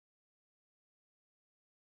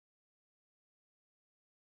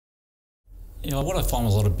You know, what I find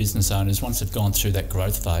with a lot of business owners, once they've gone through that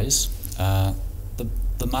growth phase,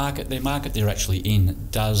 the market they're actually in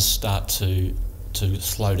does start to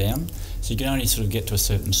slow down. So you can only sort of get to a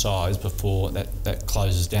certain size before that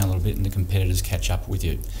closes down a little bit and the competitors catch up with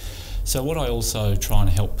you. So what I also try and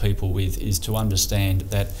help people with is to understand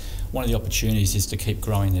that one of the opportunities is to keep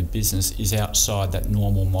growing their business is outside that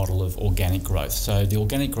normal model of organic growth. So the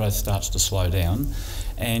organic growth starts to slow down,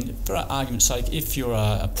 and for argument's sake, if you're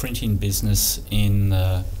a printing business in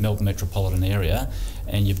the Melbourne metropolitan area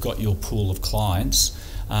and you've got your pool of clients,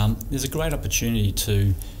 there's a great opportunity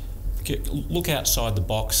to look outside the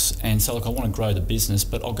box and say, look, I want to grow the business,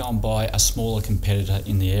 but I'll go and buy a smaller competitor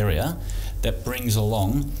in the area that brings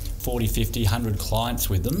along 40, 50, 100 clients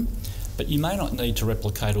with them, but you may not need to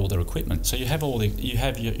replicate all their equipment. So you have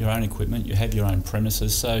your own equipment, you have your own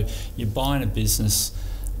premises, so you're buying a business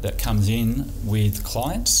that comes in with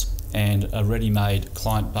clients and a ready-made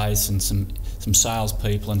client base and some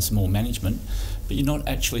salespeople and some more management, but you're not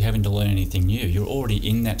actually having to learn anything new. You're already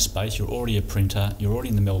in that space, you're already a printer, you're already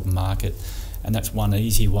in the Melbourne market, and that's one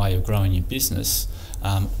easy way of growing your business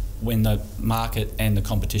when the market and the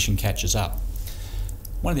competition catches up.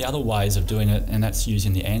 One of the other ways of doing it, and that's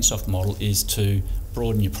using the Ansoft model, is to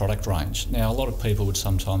broaden your product range. Now, a lot of people would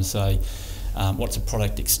sometimes say, what's a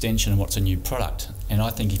product extension and what's a new product? And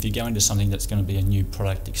I think if you go into something that's going to be a new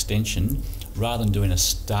product extension, rather than doing a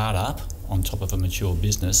start-up on top of a mature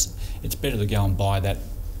business, it's better to go and buy that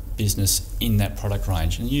business in that product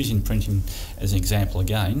range. And using printing as an example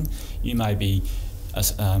again, you may be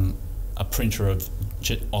a printer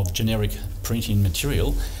of generic printing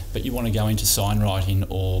material, but you want to go into sign writing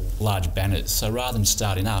or large banners. So rather than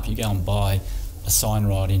starting up, you go and buy a sign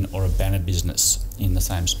writing or a banner business in the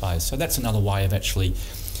same space. So that's another way of actually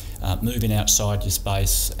moving outside your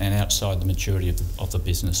space and outside the maturity of the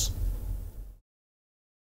business.